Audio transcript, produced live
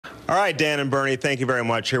All right, Dan and Bernie, thank you very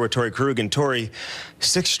much. Here with Torey Krug. And Torey,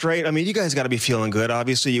 6 straight. I mean, you guys got to be feeling good.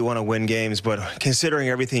 Obviously, you want to win games, but considering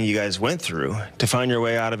everything you guys went through, to find your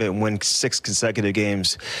way out of it and win 6 consecutive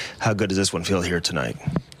games, how good does this one feel here tonight?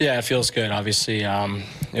 Yeah, it feels good. Obviously,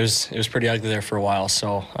 it was pretty ugly there for a while.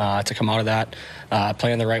 So to come out of that,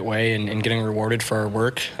 playing the right way and getting rewarded for our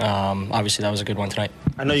work, obviously that was a good one tonight.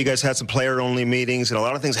 I know you guys had some player-only meetings, and a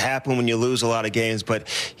lot of things happen when you lose a lot of games, but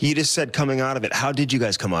you just said coming out of it. How did you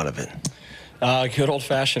guys come out of it? Good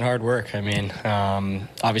old-fashioned hard work. I mean,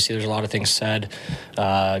 obviously there's a lot of things said.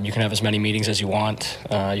 You can have as many meetings as you want.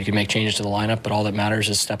 You can make changes to the lineup, but all that matters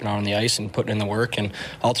is stepping out on the ice and putting in the work. And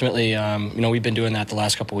ultimately, we've been doing that the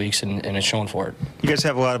last couple of weeks, and it's showing for it. You guys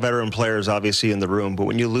have a lot of veteran players, obviously, in the room, but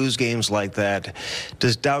when you lose games like that,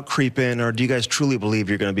 does doubt creep in, or do you guys truly believe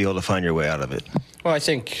you're going to be able to find your way out of it? Well, I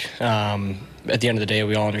think at the end of the day,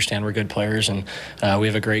 we all understand we're good players, and we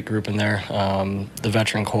have a great group in there. The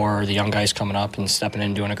veteran core, the young guys coming up and stepping in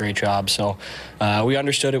and doing a great job. So we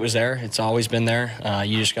understood it was there. It's always been there.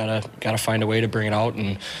 You just gotta find a way to bring it out,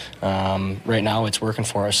 and right now it's working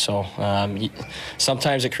for us. So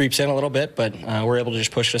sometimes it creeps in a little bit, but we're able to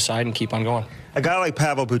just push it aside and keep on going. A guy like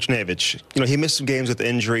Pavel Buchnevich, he missed some games with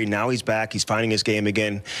injury. Now he's back. He's finding his game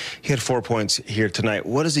again. He had 4 points here tonight.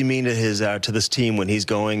 What does he mean to this team when he's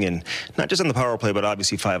going, and not just on the power play, but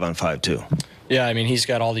obviously 5-on-5 too? Yeah, I mean, he's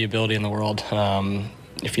got all the ability in the world.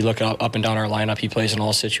 If you look up and down our lineup, he plays in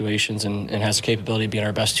all situations and has the capability of being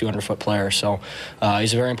our best 200-foot player. So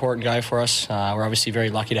he's a very important guy for us. We're obviously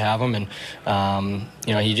very lucky to have him, and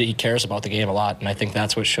he cares about the game a lot, and I think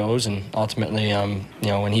that's what shows. And ultimately,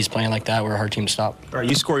 when he's playing like that, we're a hard team to stop. All right,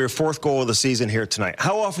 you score your 4th goal of the season here tonight.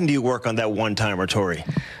 How often do you work on that one-timer, Torey?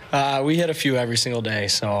 We hit a few every single day.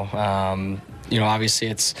 So obviously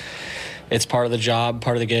it's part of the job,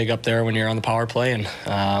 part of the gig up there when you're on the power play,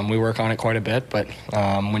 and we work on it quite a bit. But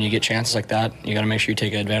when you get chances like that, you got to make sure you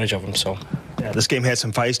take advantage of them. So. Yeah, this game had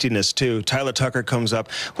some feistiness too. Tyler Tucker comes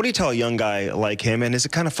up. What do you tell a young guy like him, and is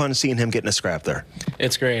it kind of fun seeing him getting a scrap there?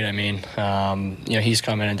 It's great. I mean, he's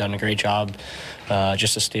come in and done a great job.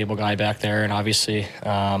 Just a stable guy back there, and obviously.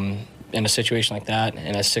 In a situation like that,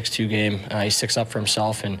 in a 6-2 game, he sticks up for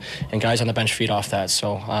himself, and guys on the bench feed off that.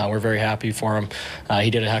 So we're very happy for him.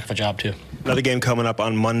 He did a heck of a job, too. Another game coming up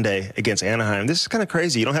on Monday against Anaheim. This is kind of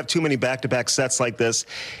crazy. You don't have too many back-to-back sets like this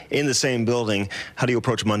in the same building. How do you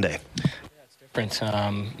approach Monday? Different.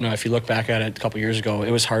 If you look back at it a couple years ago,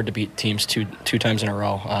 it was hard to beat teams two times in a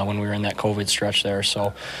row when we were in that COVID stretch there.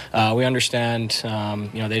 So we understand,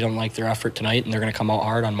 they don't like their effort tonight, and they're going to come out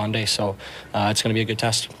hard on Monday. So it's going to be a good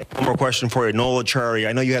test. One more question for you. Noel Acciari,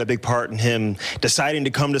 I know you had a big part in him deciding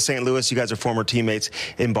to come to St. Louis. You guys are former teammates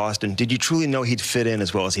in Boston. Did you truly know he'd fit in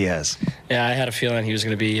as well as he has? Yeah, I had a feeling he was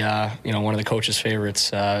going to be, one of the coach's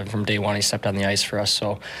favorites from day one. He stepped on the ice for us.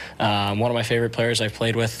 So one of my favorite players I've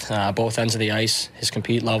played with, both ends of the ice. His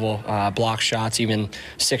compete level, block shots, even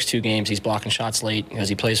 6-2 games, he's blocking shots late because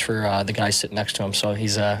he plays for the guys sitting next to him. So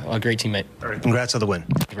he's a great teammate. All right, congrats on the win.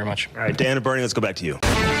 Thank you very much. All right, Dan and Bernie, let's go back to you.